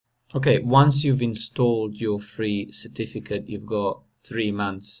Okay, once you've installed your free certificate, you've got 3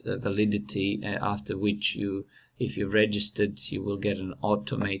 months validity, after which if you're registered, you will get an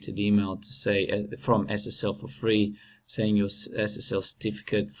automated email to say from SSL for free, saying your SSL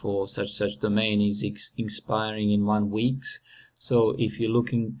certificate for such domain is expiring in 1 week. So if you're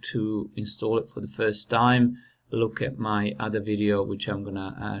looking to install it for the first time, look at my other video, which I'm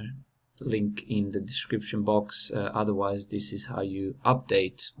gonna link in the description box. Otherwise, this is how you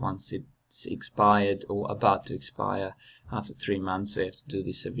update once it's expired or about to expire after 3 months. So you have to do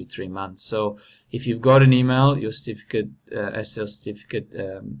this every 3 months. So if you've got an email, your certificate, SSL certificate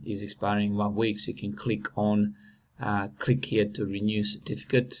is expiring in 1 week, so you can click here to renew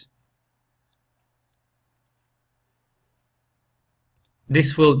certificate.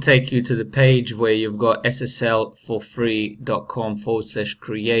 This will take you to the page where you've got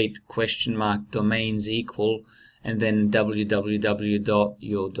sslforfree.com/create ? Domains equal, and then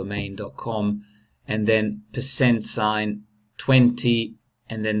www.yourdomain.com, and then %20,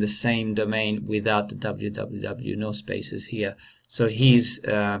 and then the same domain without the www, no spaces here. So here's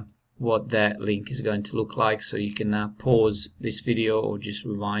what that link is going to look like. So you can now pause this video or just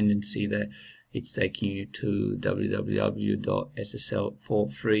rewind and see that it's taking you to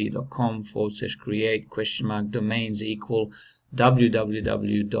www.sslforfree.com/create ? Domains equal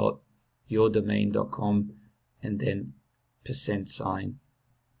www.yourdomain.com, and then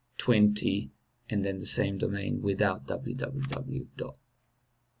 %20, and then the same domain without www.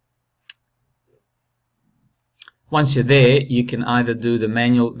 Once you're there, you can either do the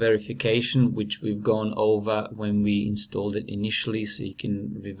manual verification, which we've gone over when we installed it initially, so you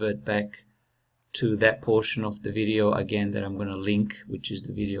can revert back to that portion of the video again that I'm going to link, which is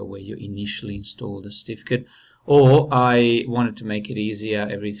the video where you initially install the certificate. Or I wanted to make it easier,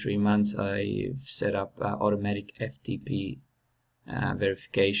 every 3 months I've set up automatic FTP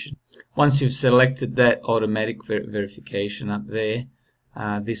verification. Once you've selected that automatic verification up there,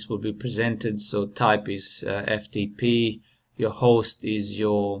 this will be presented. So type is FTP, your host is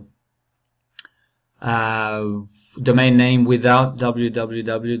your domain name without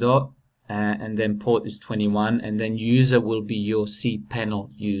www. And then port is 21, and then user will be your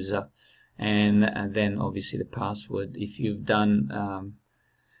cPanel user, and then obviously the password. If you've done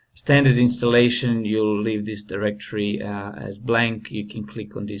standard installation, you'll leave this directory as blank. You can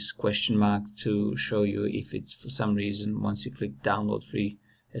click on this ? To show you if it's for some reason, once you click download free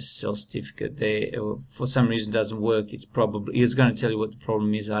SSL certificate there, for some reason doesn't work. It's going to tell you what the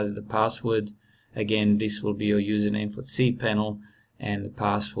problem is, either the password. Again, this will be your username for cPanel, and the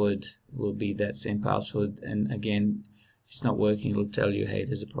password will be that same password. And again, if it's not working, it'll tell you, hey,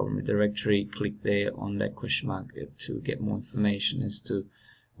 there's a problem with the directory. Click there on that ? To get more information as to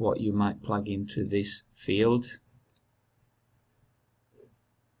what you might plug into this field.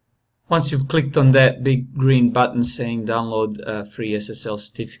 Once you've clicked on that big green button saying download free SSL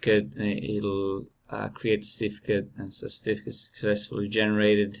certificate, it'll create a certificate, and so certificate successfully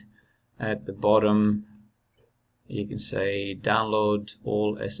generated. At the bottom, you can say download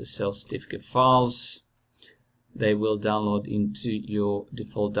all SSL certificate files. They will download into your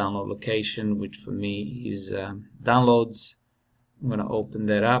default download location, which for me is downloads. I'm going to open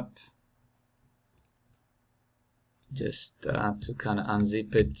that up just to kind of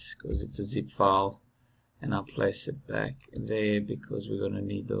unzip it, because it's a zip file, and I'll place it back there because we're going to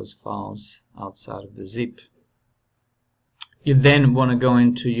need those files outside of the zip. You then want to go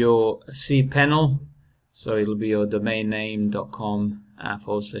into your cPanel. So it'll be your domainname.com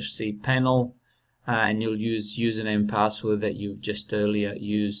 /cPanel, and you'll use username password that you've just earlier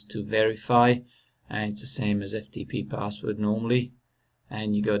used to verify. It's the same as FTP password normally.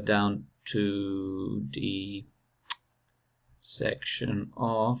 And you go down to the section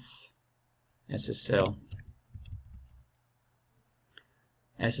of SSL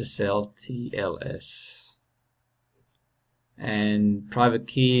TLS, and private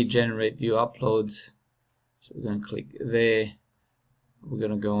key, generate view upload. So we're going to click there. We're going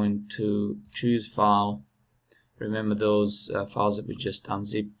to go into choose file. Remember those files that we just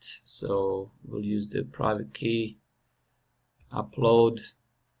unzipped, so we'll use the private key, upload.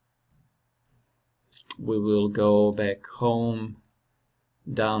 We will go back home,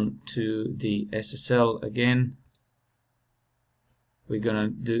 down to the SSL again. We're gonna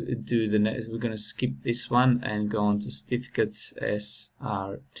do the next. We're gonna skip this one and go on to certificates,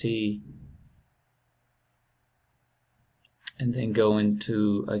 SRT, and then go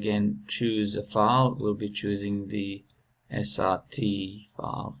into, again, choose a file. We'll be choosing the SRT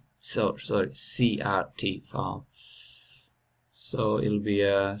file. So sorry, CRT file. So it'll be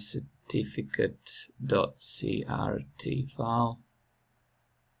a certificate.crt file.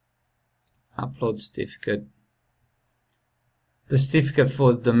 upload certificate. The certificate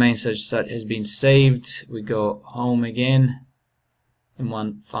for the domain search site has been saved. We go home again. In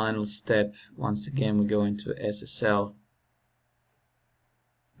one final step, once again we go into SSL,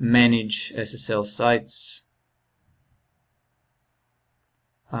 manage SSL sites.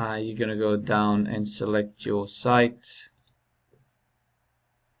 You're going to go down and select your site.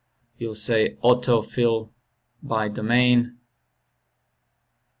 You'll say autofill by domain,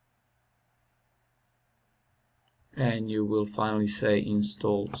 and you will finally say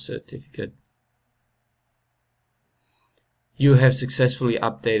install certificate. You have successfully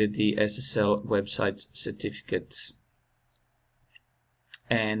updated the SSL website certificate.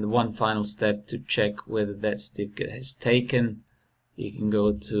 And one final step to check whether that certificate has taken, you can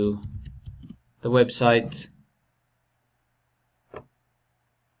go to the website,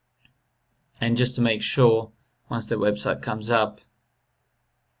 and just to make sure, once the website comes up,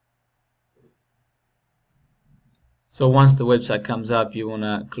 so once the website comes up, you want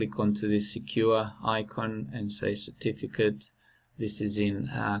to click onto this secure icon and say certificate. This is in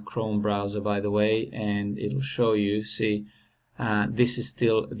Chrome browser, by the way, and it'll show you, see, this is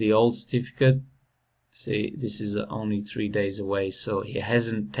still the old certificate. See, this is only 3 days away, so he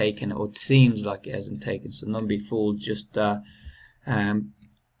hasn't taken, or it seems like he hasn't taken, so don't be fooled. Just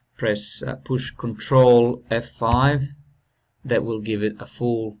press push Control F5. That will give it a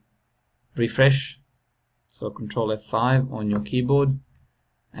full refresh. So Control F5 on your keyboard,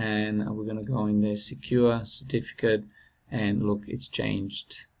 and we're going to go in there, secure certificate, and look, it's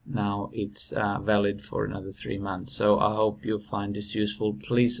changed. Now it's valid for another 3 months. So I hope you'll find this useful.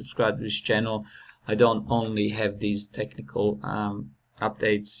 Please subscribe to this channel. I don't only have these technical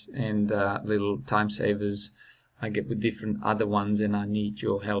updates and little time savers. I get with different other ones, and I need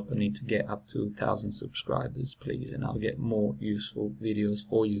your help. I need to get up to 1,000 subscribers, please, and I'll get more useful videos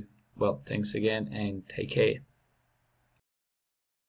for you. Well, thanks again, and take care.